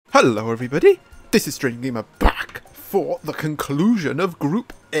Hello everybody, this is Strange Gamer back for the conclusion of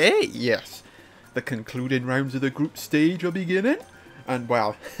Group A. Yes, the concluding rounds of the group stage are beginning. And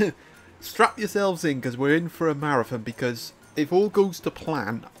well, strap yourselves in because we're in for a marathon, because if all goes to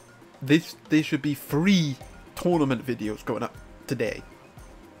plan, there should be 3 tournament videos going up today.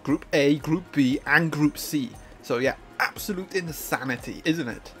 Group A, Group B and Group C. So yeah, absolute insanity, isn't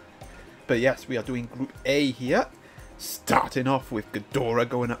it? But yes, we are doing Group A here. Starting off with Ghidorah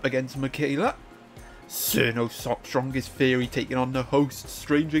going up against Mikaela, Cirno Strongest Fairy taking on the host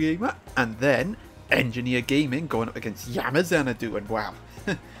Stranger Gamer, and then Engineer Gaming going up against Yamaxanadu, and wow,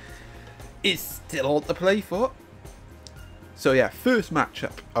 it's still all to play for. So yeah, first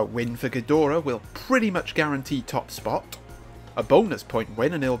matchup, a win for Ghidorah will pretty much guarantee top spot. A bonus point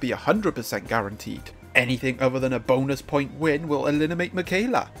win and it'll be 100% guaranteed. Anything other than a bonus point win will eliminate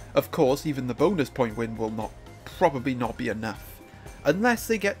Mikaela. Of course, even the bonus point win will probably not be enough, unless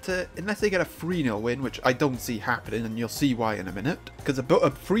they get a 3-0 win, which I don't see happening, and you'll see why in a minute, because a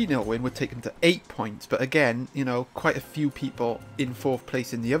 3-0 win would take them to 8 points, but again, you know, quite a few people in 4th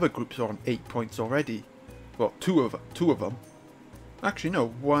place in the other groups are on 8 points already. Well, two of them. Actually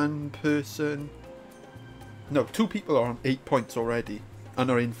no, two people are on 8 points already and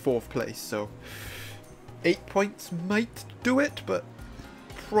are in 4th place, so 8 points might do it, but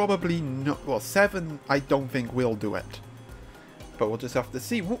probably not. Well, 7 I don't think will do it, but we'll just have to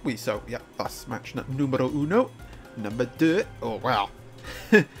see, won't we? So yeah, that's match numero uno. Number 2. Oh wow.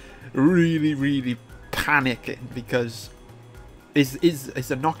 really panicking because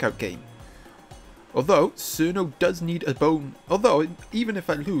it's a knockout game. Although Cirno does need a bone. Although even if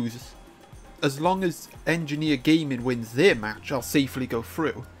I lose, as long as Engineer Gaming wins their match, I'll safely go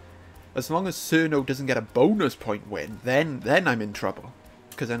through. As long as Cirno doesn't get a bonus point win, then I'm in trouble,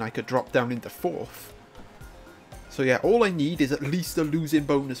 because then I could drop down into 4th. So yeah, all I need is at least a losing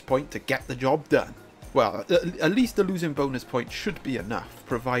bonus point to get the job done. Well, at least a losing bonus point should be enough,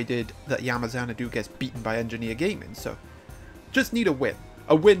 provided that Yamaxanadu gets beaten by Engineer Gaming. So just need a win.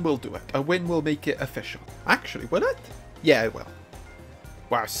 A win will do it. A win will make it official. Actually, will it? Yeah, it will.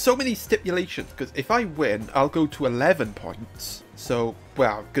 Wow, so many stipulations, because if I win, I'll go to 11 points. So,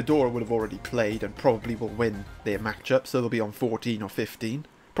 well, Ghidorah would have already played and probably will win their matchup, so they'll be on 14 or 15.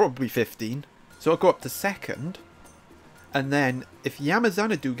 Probably 15. So I'll go up to 2nd. And then, if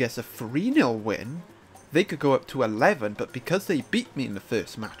Yamaxanadu gets a 3-0 win, they could go up to 11, but because they beat me in the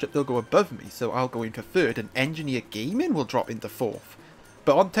first matchup, they'll go above me, so I'll go into 3rd, and Engineer Gaming will drop into 4th.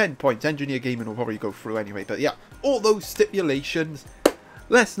 But on 10 points, Engineer Gaming will probably go through anyway. But yeah, all those stipulations,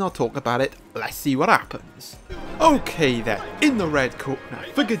 let's not talk about it, let's see what happens. Okay then, in the red corner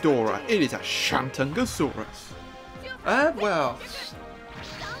for Ghidorah, it is a Shantungosaurus. Well,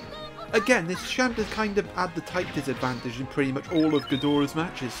 again, this Shant has kind of had the type disadvantage in pretty much all of Ghidorah's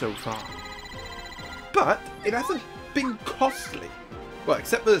matches so far. But it hasn't been costly. Well,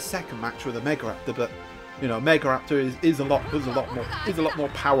 except for the second match with a Megaraptor, but you know, Megaraptor is a lot more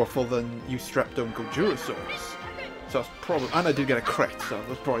powerful than Eustrepto and Gojirasaurus. So that's probably, and I did get a crit, so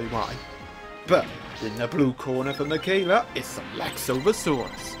that's probably why. But in the blue corner for Mikaela, it's the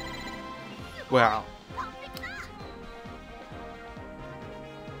Lexovosaurus. Well,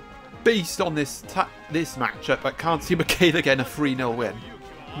 based on this matchup, I can't see Mikaela getting a 3-0 win.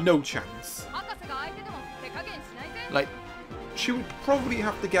 No chance. Like, she would probably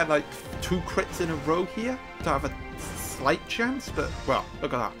have to get like 2 crits in a row here to have a slight chance, but well,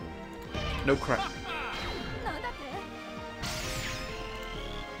 look at that. No crit.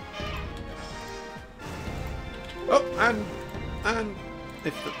 Oh, and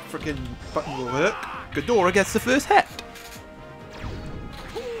if the freaking button will work, Ghidorah gets the first hit.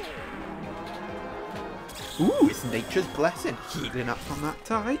 Ooh, it's nature's blessing, healing up from that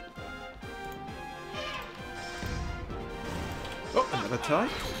tie. Oh, another tie.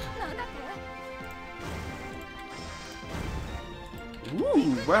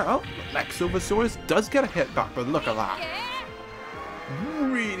 Ooh, well, Lexovosaurus does get a hit back, but look at that.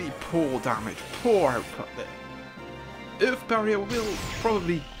 Really poor damage, poor output there. Earth Barrier will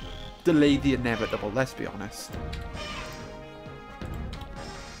probably delay the inevitable, let's be honest.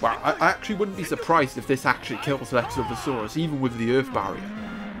 Wow, I actually wouldn't be surprised if this actually kills Lexovosaurus, even with the Earth Barrier.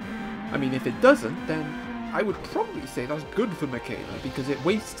 I mean, if it doesn't, then I would probably say that's good for Mikaela, because it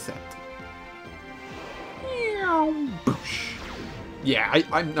wastes it. Boosh. Yeah,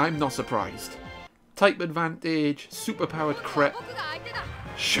 I'm not surprised. Type advantage, superpowered crit.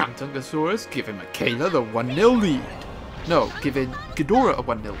 Shantungosaurus giving Mikaela the 1-0 lead. No, giving Ghidorah a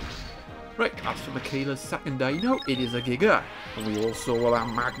 1-0 lead. Right, as for Mikaela's second dino, it is a Giga. And we all saw what our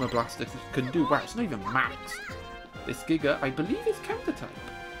Magma Blaster can do. Wow, it's not even max. This Giga, I believe, is counter type.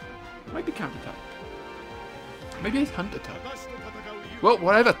 Might be counter type. Maybe it's hunter type. Well,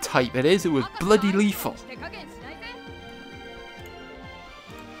 whatever type it is, it was bloody lethal.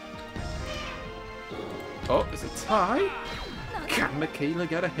 Oh, it's a tie. Can Mikaela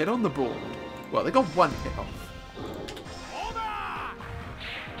get a hit on the board? Well, they got one hit off.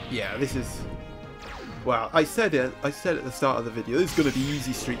 Yeah, this is... Well, I said at the start of the video, this is going to be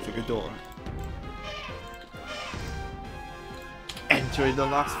easy street for Ghidorah. Entering the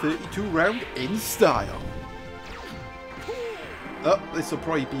last 32 round in style. Oh, this will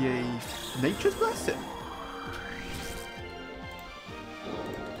probably be a Nature's Blessing.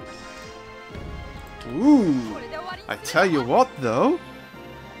 Ooh, I tell you what though,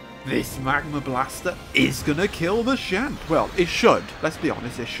 this Magma Blaster is gonna kill the Shant. Well, it should. Let's be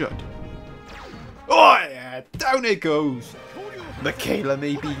honest, it should. Oh yeah, down it goes. Mikaela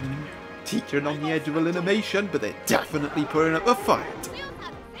may be teetering on the edge of elimination, but they're definitely putting up a fight.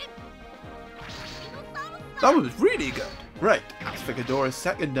 That was really good. Right, as for Ghidorah's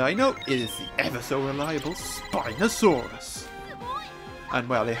second dino, it is the ever so reliable Spinosaurus. And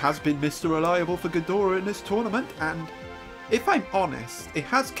well, it has been Mr. Reliable for Ghidorah in this tournament, and if I'm honest, it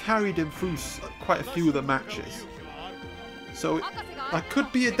has carried him through quite a few of the matches. So that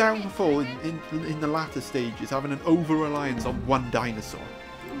could be a downfall in the latter stages, having an over-reliance on one dinosaur.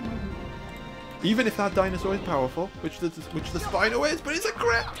 Even if that dinosaur is powerful, which the Spino is, but it's a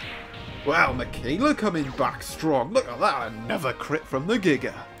crit! Wow, Mikaela coming back strong. Look at that, another crit from the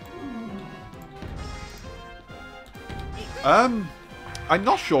Giga. I'm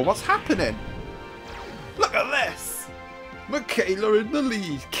not sure what's happening. Look at this! Mikaela in the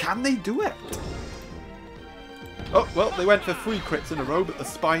lead. Can they do it? Oh, well, they went for 3 crits in a row, but the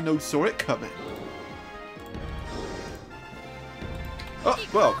Spino saw it coming. Oh,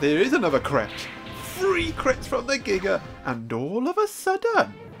 well, there is another crit. 3 crits from the Giga, and all of a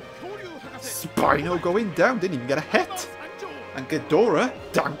sudden, Spino going down, didn't even get a hit. And Ghidorah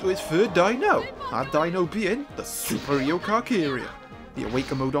down to his 3rd dino. That dino being the Super Eocarcharia. The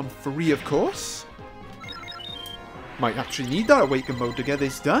Awaken mode on 3, of course. Might actually need that Awaken mode to get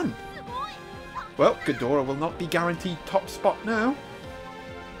this done. Well, Ghidorah will not be guaranteed top spot now.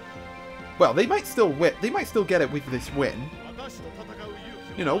 Well, they might still win. They might still get it with this win.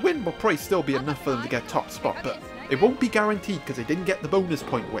 You know, win will probably still be enough for them to get top spot, but it won't be guaranteed because they didn't get the bonus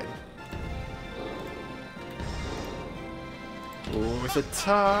point win. Oh, it's a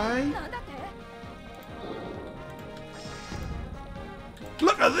tie.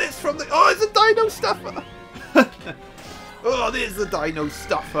 Look at this from the... Oh, it's a Dino Stuffer. Oh, there's the Dino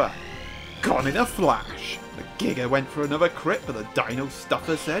Stuffer. Gone in a flash. The Giga went for another crit, but the Dino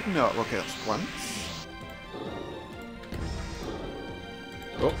Stuffer said no. Okay, that's once.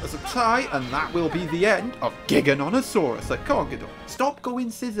 Oh, there's a tie, and that will be the end of Giganonosaurus. Like, come on, Ghidorah. Stop going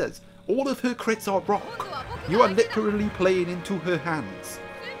scissors. All of her crits are rock. You are literally playing into her hands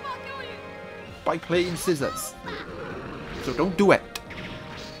by playing scissors. So don't do it.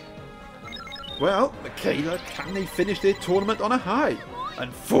 Well, Mikaela, can they finish their tournament on a high?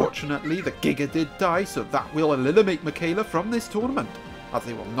 Unfortunately, the Giga did die, so that will eliminate Mikaela from this tournament, as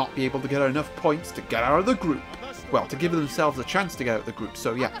they will not be able to get enough points to get out of the group. Well, to give themselves a chance to get out of the group,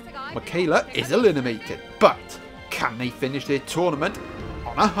 so yeah, Mikaela is eliminated. But, can they finish their tournament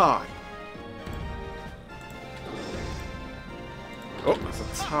on a high? Oh, that's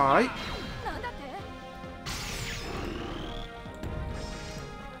a tie.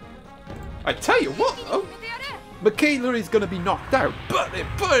 I tell you what though, Mikaela is going to be knocked out, but they're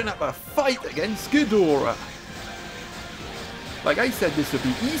putting up a fight against Ghidorah. Like I said, this would be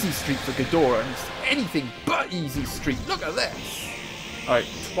easy street for Ghidorah, and it's anything but easy street. Look at this. Alright,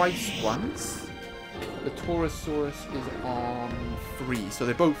 twice once. The Taurosaurus is on 3, so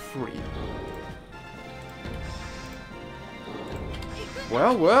they're both 3.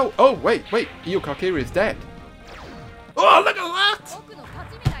 Well, well. Oh, wait. Eocarcharia is dead. Oh, look at that!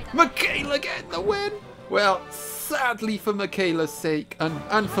 Mikaela getting the win! Well, sadly for Mikaela's sake,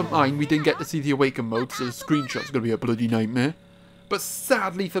 and for mine, we didn't get to see the Awaken mode, so the screenshot's going to be a bloody nightmare. But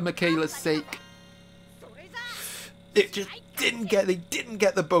sadly for Mikaela's sake, it just didn't get, they didn't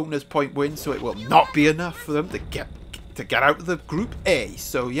get the bonus point win, so it will not be enough for them to get out of the Group A.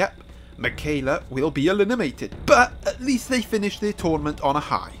 So, yep, Mikaela will be eliminated, but at least they finished their tournament on a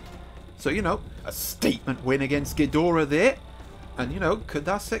high. So, you know, a statement win against Ghidorah there. And, you know, could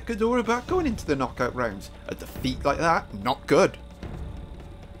that set Ghidorah back going into the knockout rounds? A defeat like that, not good.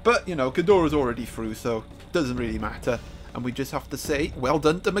 But, you know, Ghidorah's already through, so it doesn't really matter. And we just have to say, well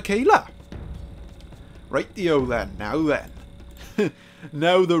done to Mikaela. Rightio then, now then.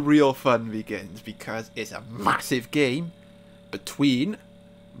 Now the real fun begins, because it's a massive game between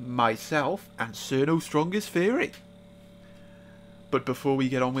myself, and Cirno's strongest fairy. But before we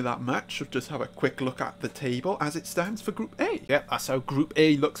get on with that match, I'll just have a quick look at the table as it stands for Group A. Yep, that's how Group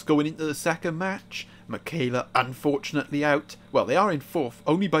A looks going into the second match. Mikaela unfortunately out. Well, they are in fourth,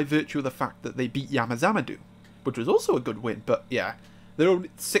 only by virtue of the fact that they beat Yamaxanadu, which was also a good win. But yeah, they're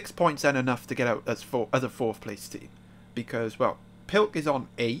only 6 points and enough to get out as a fourth place team. Because, well, Pilk is on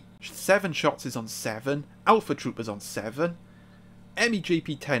 8, 7 Shots is on 7, Alpha Troop is on 7,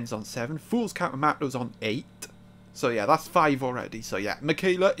 MEJP10's on 7, Fool's Katamato's on 8. So yeah, that's 5 already. So yeah,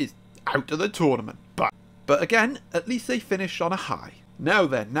 Mikaela is out of the tournament. But again, at least they finished on a high. Now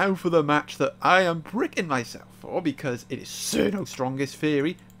then, now for the match that I am bricking myself for, because it is Cirno's strongest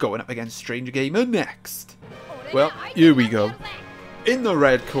fairy going up against Stranger Gamer next. Well, here we go. In the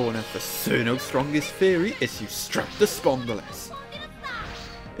red corner for Cirno's strongest fairy is Eustraptor Spondylus.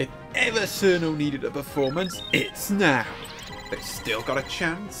 If ever Cirno needed a performance, it's now. They've still got a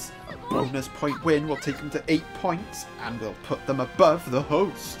chance. A bonus point win will take them to 8 points and will put them above the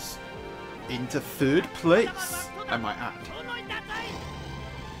hosts. Into third place, I might add.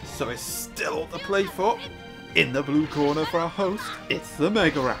 So it's still to play for. In the blue corner for our host, it's the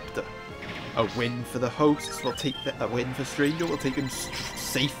Megaraptor. A win for the hosts will take a win for Stranger will take them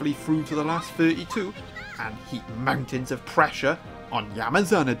safely through to the last 32 and heap mountains of pressure on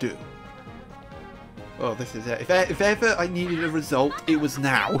Yamaxanadu. Oh, this is it. If ever I needed a result, it was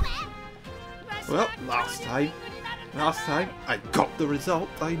now. Well, last time I got the result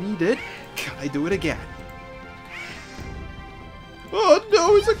I needed. Can I do it again? Oh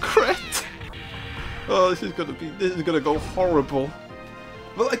no, it's a crit! Oh, this is gonna go horrible.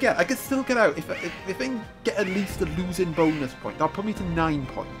 Well, again, I can still get out if I can get at least a losing bonus point. That'll put me to 9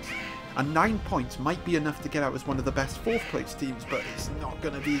 points, and 9 points might be enough to get out as one of the best 4th place teams. But it's not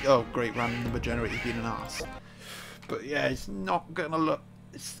gonna be. Oh, great, random number generator being an ass. But yeah, it's not gonna look.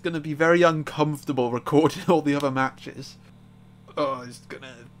 It's gonna be very uncomfortable recording all the other matches. Oh,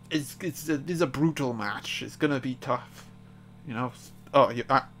 it's a brutal match. It's gonna be tough. You know. Oh,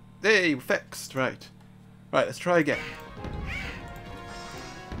 hey, fixed. Right, let's try again.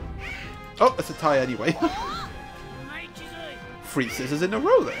 Oh, it's a tie anyway. 3 scissors in a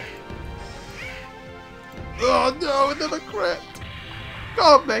row there. Oh no, another crit.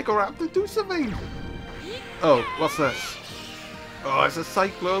 God, Megaraptor, do something. Oh, what's this? Oh, it's a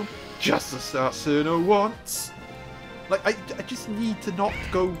Cyclone. Just the start Cirno wants. Like, I just need to not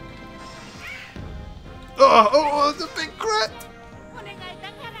go. Oh, it's a big crit.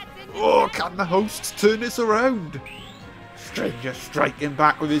 Oh, can the hosts turn this around? Stranger striking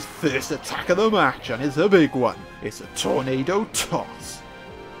back with his first attack of the match, and it's a big one. It's a Tornado Toss.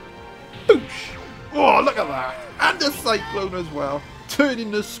 Boosh! Oh, look at that! And a Cyclone as well,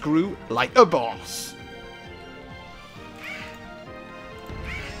 turning the screw like a boss.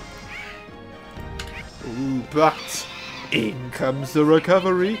 Ooh, but in comes the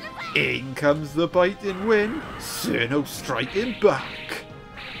recovery, in comes the biting win, Cirno striking back.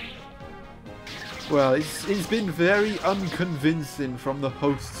 Well, it's been very unconvincing from the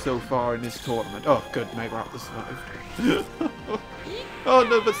hosts so far in this tournament. Oh, good, Megaraptor survived. Oh,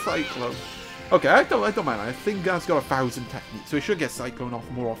 another Cyclone. Okay, I don't mind. I think that's got 1,000 techniques, so he should get Cyclone off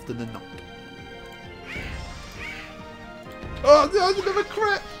more often than not. Oh, there's another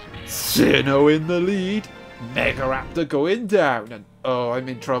crit! Cirno in the lead. Megaraptor going down, and oh, I'm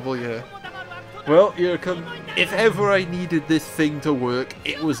in trouble here. Well, here comes. If ever I needed this thing to work,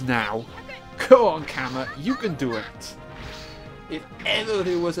 it was now. Go on, Kama, you can do it. If ever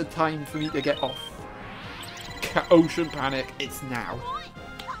there was a time for me to get off Ocean Panic, it's now.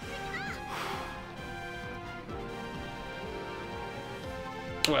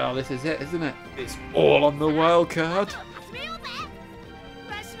 Well, this is it, isn't it? It's all on the wild card.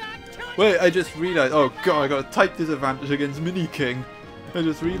 Wait, I just realised. Oh god, I got a type disadvantage against Mini King. I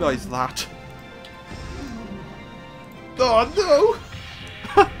just realised that. Oh no!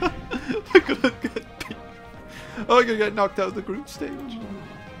 I'm gonna get beat. Oh, I'm gonna get knocked out of the group stage.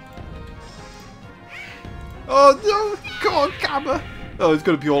 Oh no! Come on, Gamma! Oh, it's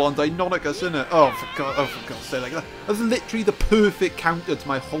gonna be all on Deinonychus, isn't it? Oh, for God's sake, like that. That's literally the perfect counter to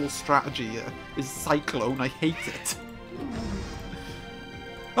my whole strategy here. Is Cyclone. I hate it.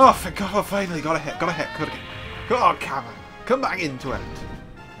 Oh, for God! I finally got a hit. Oh, Gamma, come back into it.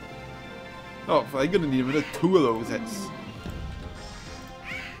 Oh, I'm gonna need another 2 of those hits.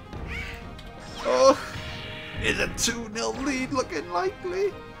 Oh, is a 2-0 lead looking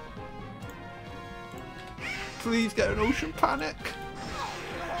likely? Please get an Ocean Panic.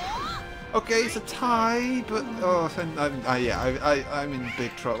 Okay, it's a tie, but oh, I'm in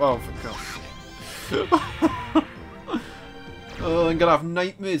big trouble. Oh, for God's sake. Oh, I'm gonna have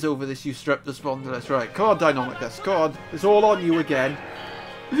nightmares over this Eustreptor Spondylus. Right, come on, Deinonychus. Come on. It's all on you again.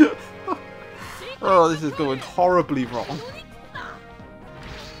 Oh, this is going horribly wrong.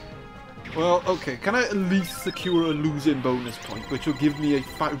 Well, okay. Can I at least secure a losing bonus point, which will give me a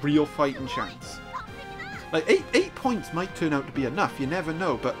real fighting chance? Like, 8 points might turn out to be enough. You never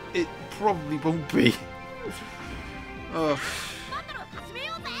know, but it probably won't be. Oh.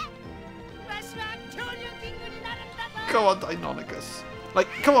 Come on, Deinonychus. Like,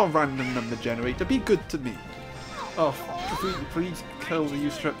 come on, random number generator. Be good to me. Oh, please kill the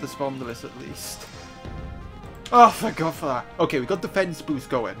Eustreptor Spondylus at least. Oh, thank God for that. Okay, we got defense boost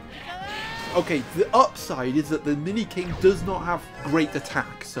going. Okay, the upside is that the Mini King does not have great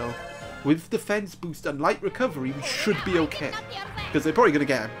attack, so with defense boost and light recovery, we should be okay. Because they're probably going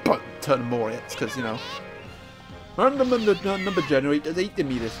to get a ton more hits, because, you know, random number generators hating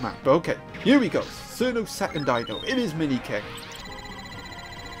me this map. But okay, here we go. Cirno's second dino. It is Mini King.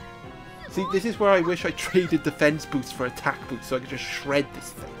 See, this is where I wish I traded defense boost for attack boost so I could just shred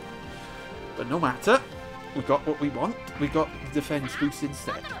this thing. But no matter. We got what we want. We got the defense boost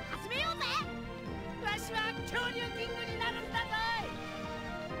instead.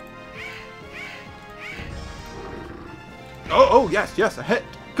 Oh, yes, a hit.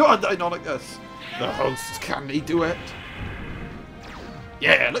 Go on, Deinonychus. The hosts, can they do it?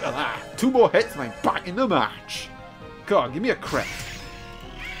 Yeah, look at that. 2 more hits and I'm back in the match. Go on, give me a crit.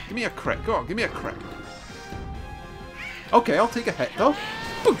 Give me a crit. Go on, give me a crit. Okay, I'll take a hit though.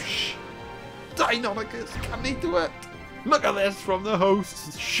 Boosh. Deinonychus, can they do it? Look at this from the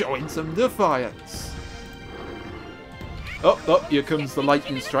hosts, showing some defiance. Oh, here comes the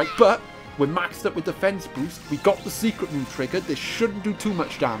lightning strike, but we're maxed up with defense boost. We got the secret move triggered. This shouldn't do too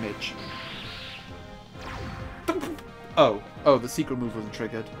much damage. Oh, the secret move wasn't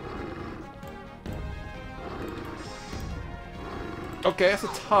triggered. Okay, that's a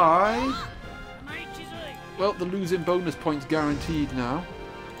tie. Well, the losing bonus point's guaranteed now.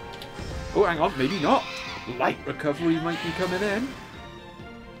 Oh, hang on, maybe not. Light recovery might be coming in.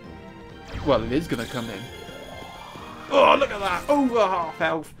 Well, it is going to come in. Oh, look at that. Over half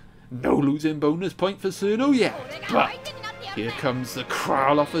health. No losing bonus point for Cirno yet. But here comes the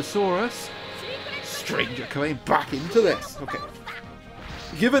Crowlophosaurus. Stranger coming back into this. Okay.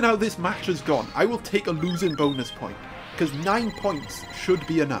 Given how this match has gone, I will take a losing bonus point. Because 9 points should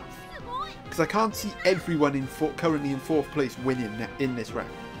be enough. Because I can't see everyone currently in 4th place winning in this round.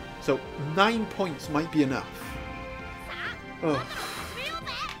 So 9 points might be enough. Oh.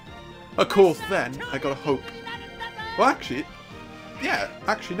 Of course, then I gotta hope. Well, actually, yeah.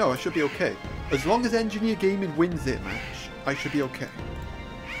 Actually, no. I should be okay. As long as Engineer Gaming wins their match, I should be okay.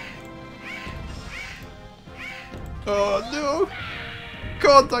 Oh no!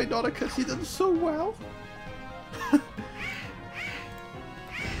 God, Deinonychus, you done so well.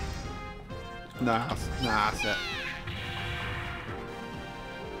 Nah, that's it.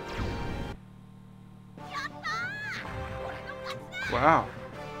 Wow.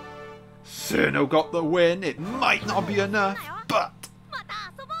 Cirno got the win. It might not be enough, but...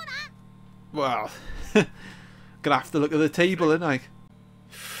 Well, gonna have to look at the table, ain't I?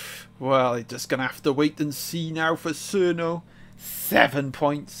 Well, I'm just gonna have to wait and see now for Cirno. 7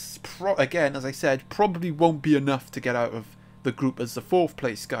 points. Again, as I said, probably won't be enough to get out of the group as the 4th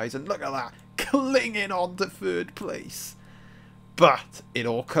place guys. And look at that. Clinging on to 3rd place. But it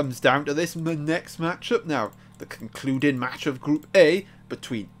all comes down to this next matchup now. The concluding match of Group A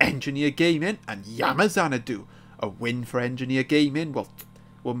between Engineer Gaming and Yamaxanadu. A win for Engineer Gaming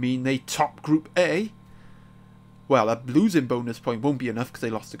will mean they top Group A. Well, a losing bonus point won't be enough because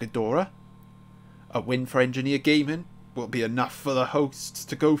they lost to Ghidorah. A win for Engineer Gaming will be enough for the hosts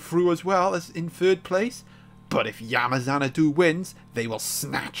to go through as well as in 3rd place. But if Yamaxanadu wins, they will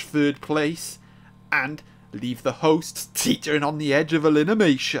snatch 3rd place and leave the hosts teetering on the edge of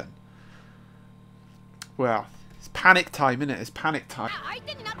elimination. Well, it's panic time, isn't it? It's panic time.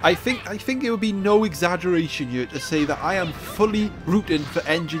 I think it would be no exaggeration here to say that I am fully rooting for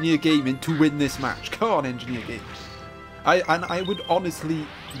Engineer Gaming to win this match. Come on, Engineer Gaming. I would honestly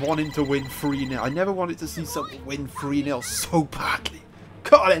want him to win 3-0. I never wanted to see someone win 3-0 so badly.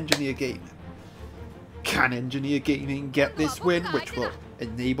 Come on, Engineer Gaming. Can Engineer Gaming get this win, which will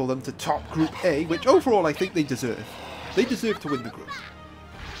enable them to top Group A, which overall I think they deserve. They deserve to win the group.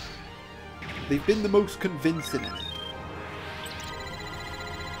 They've been the most convincing in it.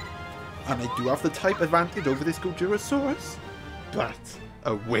 And they do have the type advantage over this Ghidorah. But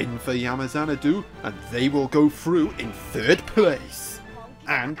a win for Yamaxanadu, and they will go through in 3rd place.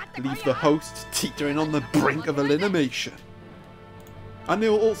 And leave the hosts teetering on the brink of elimination. And they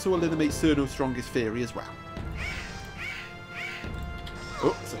will also eliminate Cirno's strongest theory as well.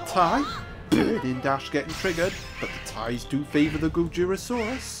 Oh, it's a tie. Burning Dash getting triggered, but the ties do favour the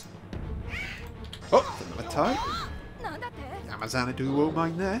Ghidorah. Oh, it's another tie. Yamaxanadu won't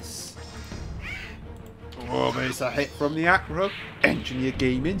mind this. Oh, but it's a hit from the Acro. Engineer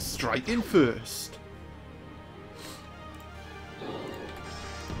Gaming striking first.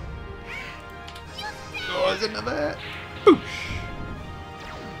 Oh, there's another hit. Boosh.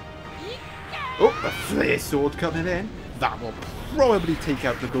 Oh, the Flare Sword coming in. That will probably take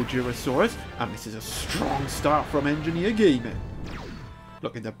out the Ghidorah, and this is a strong start from Engineer Gaming.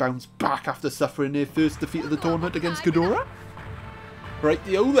 Looking to bounce back after suffering their first defeat of the tournament against Ghidorah.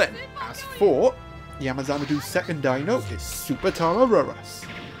 Rightio then. As for Yamaxanadu's second dino is Super Tararuras.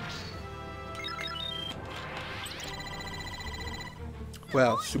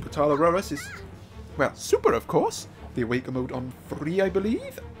 Well, Super Tararuras is, well, super of course. The Awaken mode on 3, I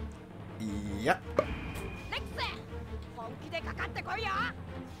believe. Yep.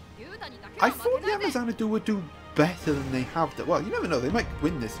 I thought Yamaxanadu would do better than they have done. Well, you never know, they might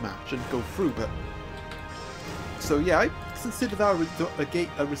win this match and go through, but... So yeah, I consider that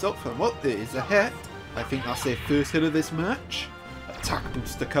a result for them. Well, there is a hit. I think that's their first hit of this match. Attack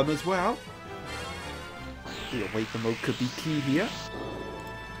boost to come as well. The Awaken mode could be key here.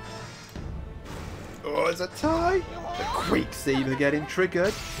 Oh, it's a tie. The Quake Saber getting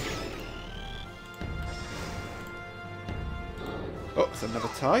triggered. Oh, it's another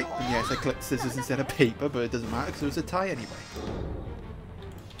tie. And yes, I clicked scissors instead of paper, but it doesn't matter because it was a tie anyway.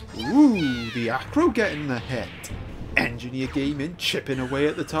 Ooh, the Acro getting the hit. Engineer Gaming chipping away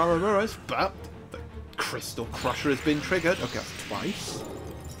at the Tararuras, but the Crystal Crusher has been triggered. Okay, that's twice.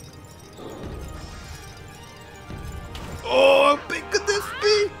 Oh, how big could this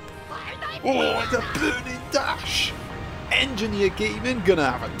be? Oh, it's a Burning Dash. Engineer Gaming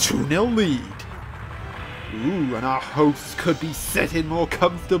gonna have a 2-0 lead. Ooh, and our hosts could be sitting more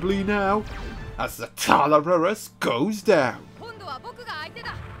comfortably now as the Tararuras goes down.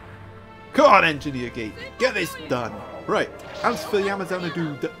 Come on, Engineer Gaming, get this done. Right, as for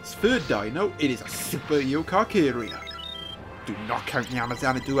Yamaxanadu's third dino, it is a Super Yokakeria. Do not count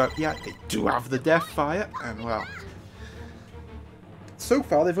Yamaxanadu out yet, they do have the Death Fire, and well... So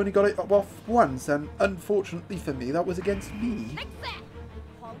far, they've only got it off once, and unfortunately for me, that was against me.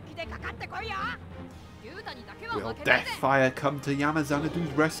 Will Deathfire come to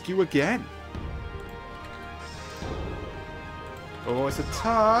Yamaxanadu's rescue again? Oh, it's a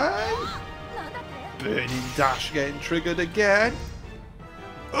tie. Burning Dash getting triggered again.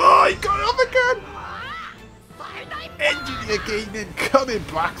 Oh, he got it off again. Engineer Gaming coming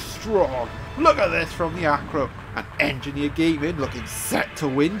back strong. Look at this from the Acro. And Engineer Gaming looking set to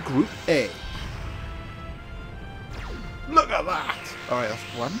win Group A. Look at that. Alright,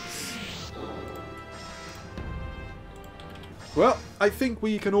 that's once. Well, I think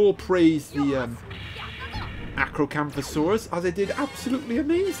we can all praise the Acrocanthosaurus as they did absolutely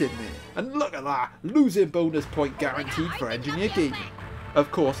amazing there. And look at that, losing bonus point guaranteed for Engineer Gaming.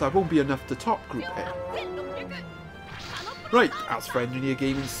 Of course, that won't be enough to top Group A. Right, as for Engineer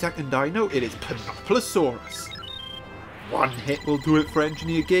Gaming's second dino, it is Panoplosaurus. One hit will do it for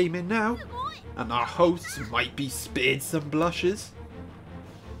Engineer Gaming now, and our hosts might be spared some blushes.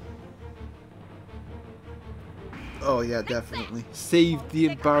 Oh yeah, definitely. Saved the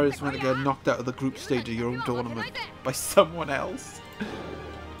embarrassment of getting knocked out of the group stage of your own tournament by someone else.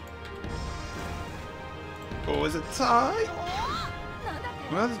 Oh, is it tie?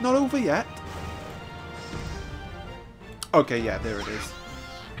 Well, it's not over yet. Okay, yeah, there it is.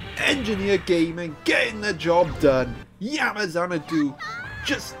 Engineer Gaming getting the job done. Yamaxanadu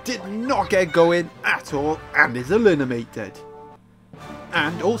just did not get going at all and is eliminated.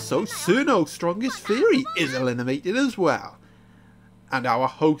 And also, Cirno's strongest theory is eliminated as well. And our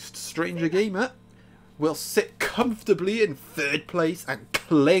host, Stranger Gamer, will sit comfortably in third place and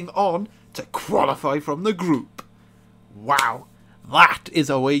cling on to qualify from the group. Wow, that is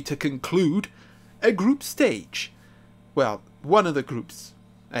a way to conclude a group stage. Well, one of the groups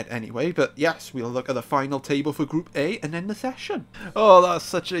anyway, but yes, we'll look at the final table for Group A and end the session. Oh, that's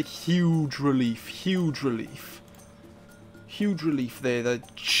such a huge relief, huge relief. Huge relief there,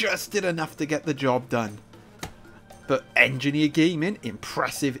 that just did enough to get the job done. But Engineer Gaming,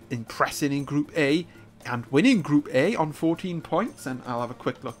 impressing in Group A and winning Group A on 14 points. And I'll have a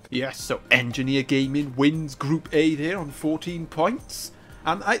quick look. Yes, so Engineer Gaming wins Group A there on 14 points.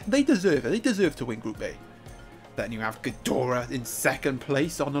 And they deserve it. They deserve to win Group A. Then you have Ghidorah in second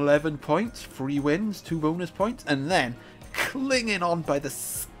place on 11 points. 3 wins, 2 bonus points. And then, clinging on by the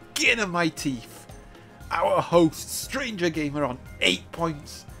skin of my teeth, our host, Stranger Gamer, on 8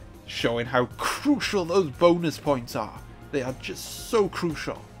 points. Showing how crucial those bonus points are. They are just so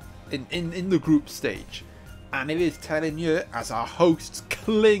crucial in the group stage. And it is telling you, as our hosts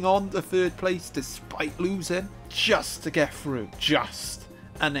cling on to third place despite losing, just to get through, just.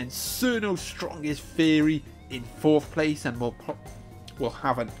 And then Cirno's strongest theory in 4th place, and we'll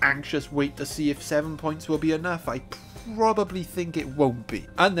have an anxious wait to see if 7 points will be enough. I probably think it won't be.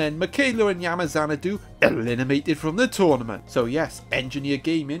 And then Mikaela and Yamaxanadu eliminated from the tournament. So yes, Engineer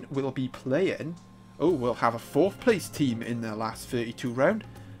Gaming will be playing. Oh, we'll have a 4th place team in the last 32 round.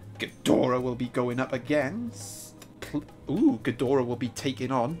 Ghidorah will be going up against... Ooh, Ghidorah will be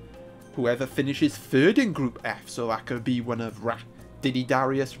taking on whoever finishes 3rd in Group F. So that could be one of Diddy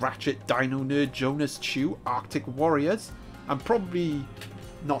Darius, Ratchet, Dino Nerd, Jonas Chew, Arctic Warriors, and probably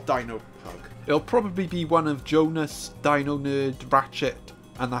not Dino Pug. It'll probably be one of Jonas, Dino Nerd, Ratchet,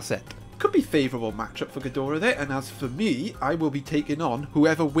 and that's it. Could be favourable matchup for Ghidorah there, and as for me, I will be taking on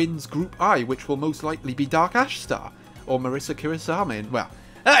whoever wins Group I, which will most likely be Dark Ash Star or Marissa Kurosame, and well,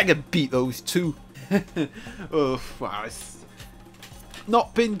 I can beat those two. Oh, wow, it's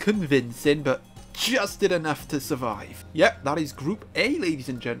not been convincing, but just did enough to survive. Yep, that is Group A, ladies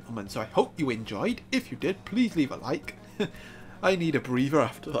and gentlemen, so I hope you enjoyed. If you did, please leave a like. I need a breather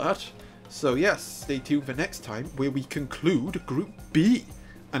after that. So yes, stay tuned for next time, where we conclude Group B.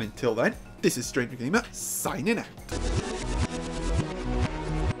 And until then, this is Stranger Gamer, signing out.